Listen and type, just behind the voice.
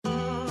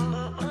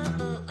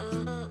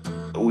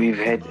we've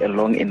had a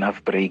long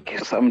enough break.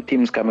 Some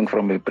teams coming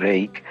from a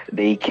break,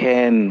 they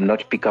can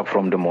not pick up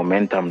from the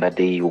momentum that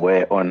they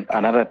were on.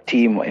 Another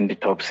team in the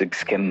top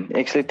six can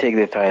actually take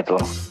the title.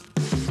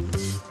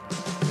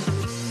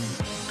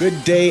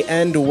 Good day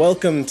and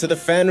welcome to the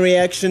Fan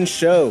Reaction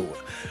Show.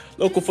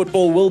 Local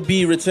football will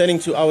be returning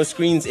to our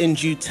screens in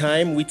due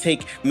time. We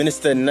take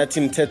Minister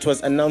Nathi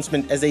Mthethwa's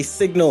announcement as a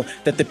signal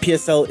that the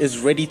PSL is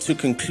ready to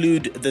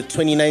conclude the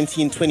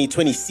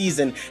 2019-2020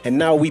 season, and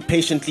now we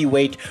patiently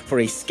wait for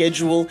a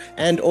schedule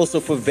and also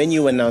for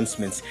venue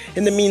announcements.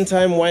 In the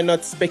meantime, why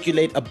not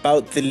speculate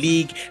about the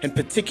league and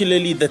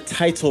particularly the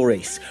title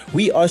race?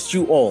 We asked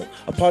you all,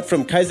 apart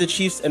from Kaizer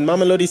Chiefs and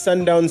Mamelodi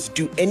Sundowns,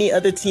 do any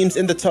other teams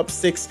in the top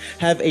six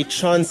have a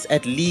chance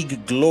at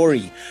league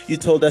glory? You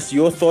told us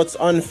your thoughts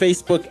on Facebook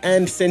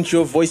and sent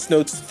your voice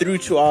notes through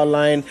to our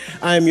line.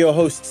 I'm your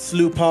host,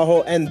 Slu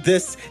Paho, and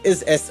this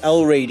is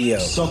SL Radio.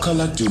 Soccer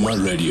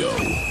Laduma Radio.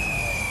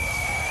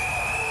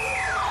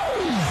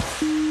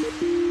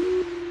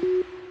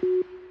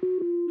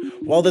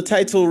 While the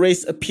title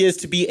race appears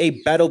to be a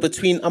battle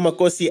between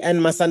Amakosi and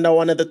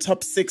Masandawana, the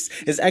top six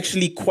is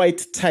actually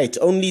quite tight.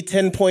 Only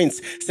 10 points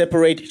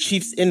separate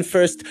Chiefs in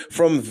first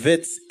from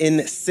Wits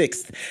in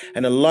sixth,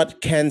 and a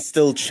lot can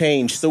still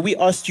change. So we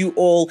asked you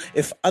all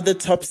if other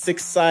top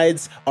six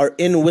sides are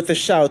in with a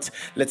shout.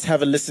 Let's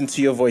have a listen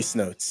to your voice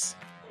notes.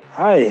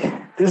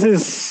 Hi, this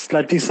is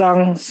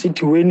Latisang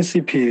Situweni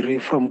Sipiri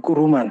from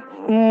Kuruman.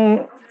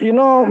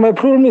 My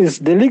problem is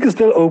the league is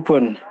still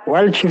open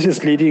while Chiefs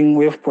is leading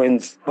with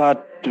points.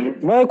 But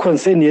my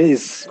concern here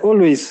is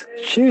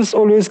Chiefs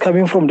always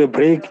coming from the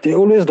break. They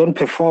always don't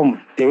perform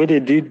the way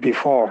they did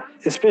before.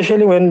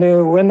 Especially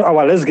when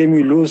our last game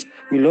we lost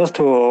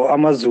to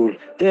Amazul.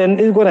 Then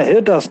it's gonna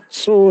hurt us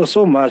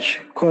so much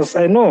because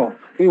I know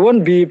we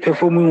won't be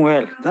performing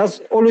well.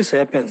 That always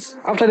happens.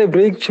 After the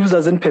break, Chiefs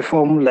doesn't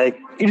perform like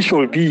it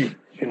should be.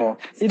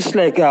 It's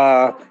like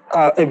a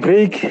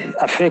break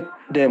affect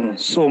them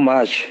so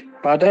much.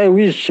 But I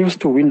wish Chiefs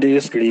to win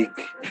this league.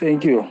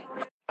 Thank you.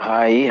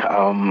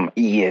 Hi,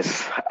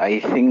 yes,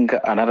 I think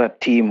another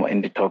team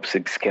in the top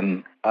six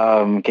can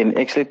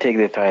actually take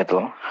the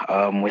title.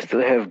 We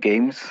still have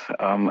games,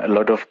 a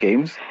lot of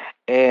games.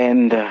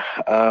 And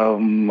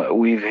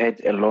we've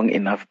had a long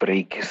enough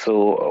break.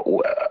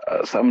 So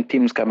some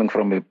teams coming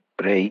from a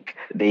break,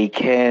 they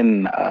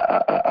can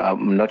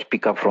not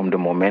pick up from the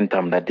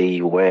momentum that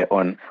they were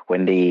on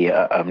when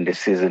the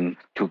season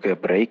took a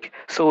break.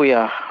 So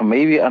yeah,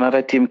 maybe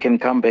another team can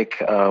come back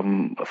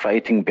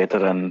fighting better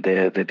than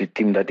the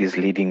team that is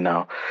leading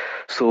now.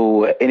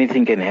 So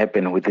anything can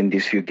happen within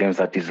these few games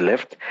that is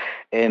left.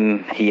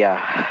 And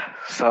yeah,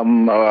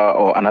 some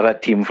or another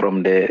team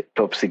from the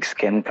top six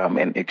can come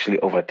and actually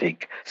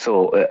overtake.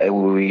 So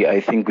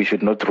I think we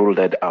should not rule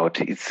that out.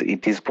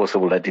 It is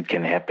possible that it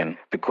can happen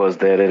because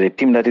the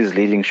team that is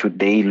leading, should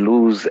they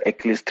lose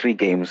at least 3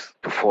 games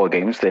to 4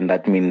 games, then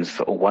that means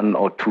 1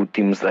 or 2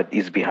 teams that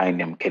is behind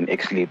them can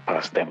actually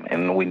pass them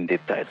and win the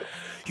title.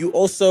 You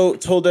also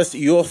told us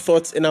your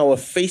thoughts in our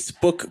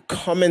Facebook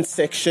comment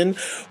section.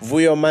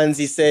 Vuyo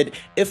Manzi said,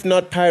 if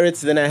not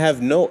Pirates, then I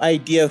have no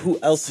idea who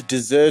else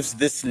deserves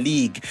this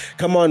league.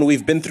 Come on,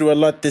 we've been through a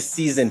lot this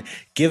season.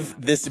 Give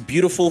this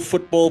beautiful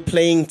football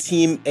playing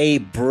team a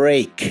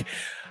break.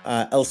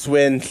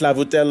 Elsewhere,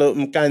 Tlavutelo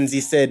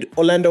Mkanzi said,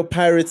 Orlando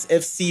Pirates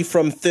FC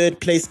from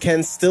third place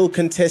can still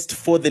contest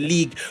for the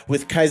league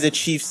with Kaizer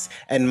Chiefs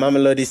and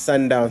Mamelodi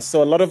Sundowns.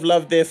 So a lot of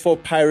love there for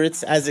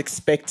Pirates as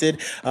expected.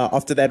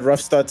 After that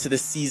rough start to the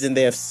season,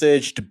 they have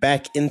surged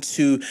back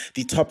into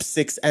the top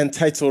six and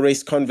title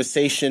race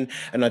conversation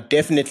and are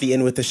definitely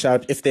in with a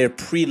shout if their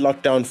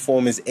pre-lockdown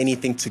form is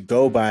anything to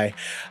go by.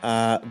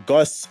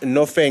 Gos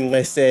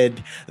Nofeng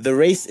said, the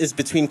race is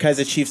between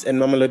Kaizer Chiefs and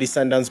Mamelodi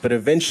Sundowns, but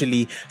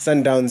eventually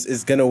Sundowns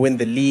is going to win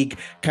the league.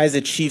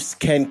 Kaizer Chiefs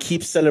can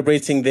keep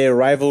celebrating their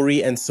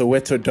rivalry and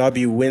Soweto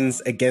Derby wins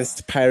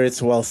against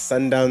Pirates while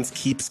Sundowns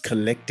keeps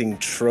collecting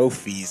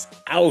trophies.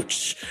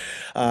 Ouch!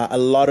 A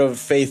lot of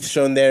faith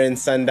shown there in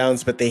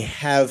Sundowns, but they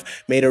have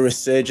made a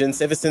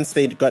resurgence. Ever since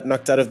they got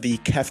knocked out of the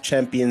CAF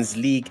Champions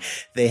League,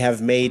 they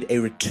have made a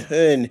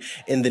return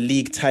in the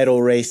league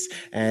title race,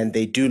 and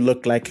they do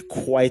look like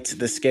quite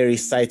the scary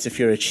sight if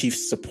you're a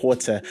Chiefs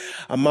supporter.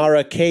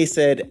 Amara K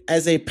said,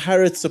 as a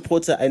Pirates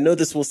supporter, I know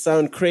this will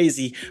sound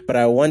crazy, but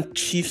I want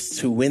Chiefs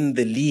to win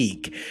the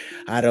league.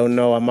 I don't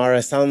know,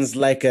 Amara sounds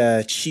like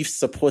a Chiefs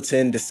supporter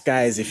in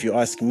disguise, if you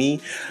ask me.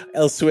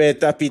 Elsewhere,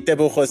 Tapi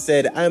Tebogo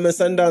said, I'm a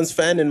Sundowns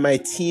fan and my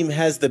team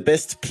has the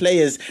best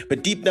players,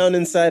 but deep down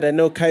inside, I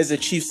know Kaizer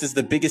Chiefs is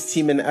the biggest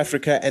team in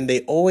Africa and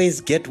they always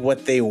get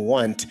what they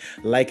want,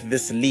 like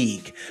this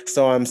league.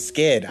 So I'm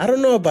scared. I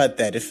don't know about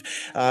that.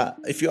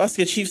 If you ask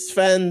a Chiefs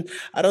fan,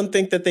 I don't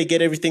think that they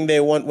get everything they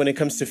want when it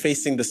comes to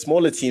facing the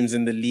smaller teams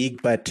in the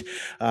league, but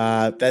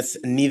that's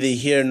neither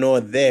here nor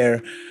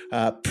there.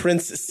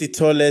 Prince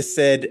Sitole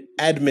said,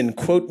 admin,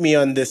 quote me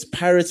on this,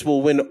 Pirates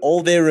will win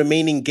all their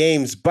remaining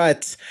games,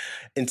 but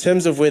In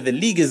terms of where the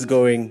league is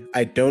going,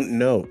 I don't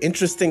know.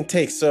 Interesting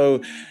take.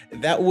 So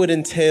that would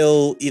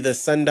entail either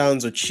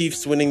Sundowns or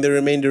Chiefs winning the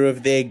remainder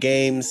of their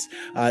games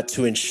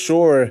to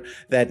ensure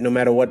that no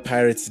matter what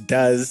Pirates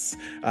does,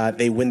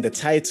 they win the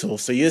title.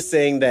 So you're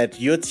saying that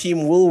your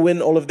team will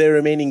win all of their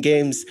remaining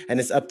games and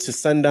it's up to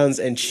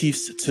Sundowns and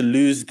Chiefs to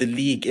lose the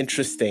league.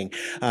 Interesting.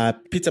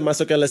 Peter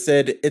Masokela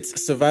said,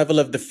 it's survival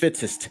of the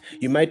fittest.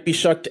 You might be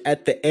shocked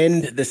at the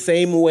end the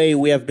same way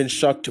we have been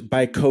shocked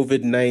by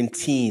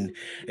COVID-19.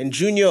 And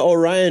Junior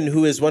Orion,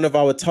 who is one of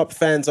our top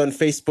fans on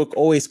Facebook,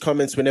 always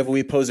comments whenever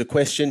we pose a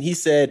question. He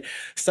said,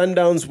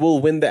 Sundowns will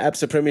win the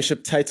ABSA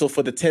Premiership title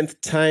for the 10th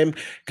time.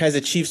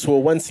 Kaizer Chiefs were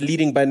once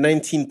leading by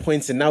 19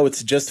 points and now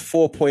it's just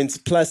 4 points.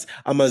 Plus,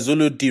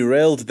 Amazulu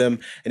derailed them.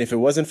 And if it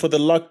wasn't for the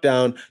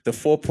lockdown, the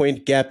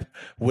 4-point gap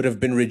would have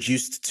been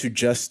reduced to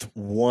just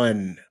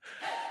 1.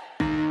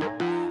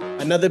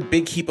 Another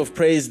big heap of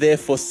praise there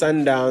for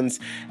Sundowns,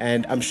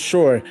 and I'm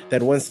sure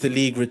that once the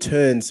league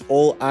returns,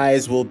 all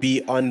eyes will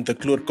be on the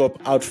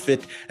Kloorkop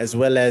outfit as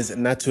well as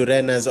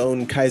Naturena's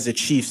own Kaizer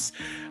Chiefs.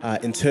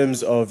 In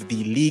terms of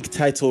the league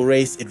title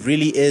race, it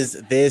really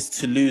is theirs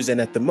to lose,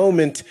 and at the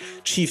moment,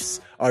 Chiefs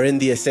are in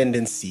the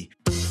ascendancy.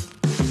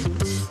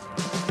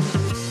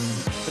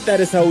 That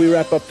is how we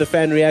wrap up the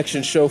Fan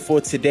Reaction Show for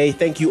today.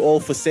 Thank you all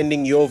for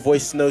sending your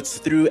voice notes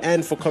through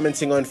and for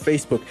commenting on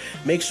Facebook.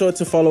 Make sure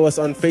to follow us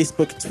on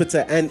Facebook,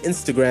 Twitter, and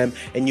Instagram,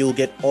 and you'll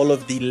get all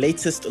of the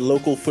latest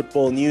local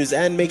football news.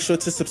 And make sure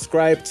to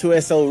subscribe to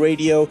SL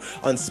Radio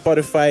on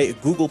Spotify,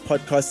 Google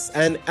Podcasts,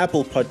 and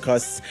Apple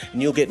Podcasts,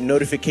 and you'll get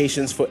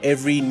notifications for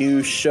every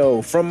new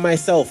show. From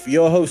myself,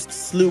 your host,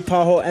 Slu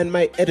Paho, and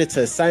my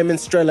editor, Simon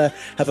Strella,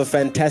 have a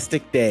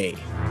fantastic day.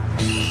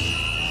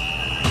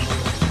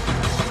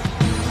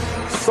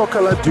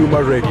 Soccer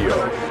Laduma Radio.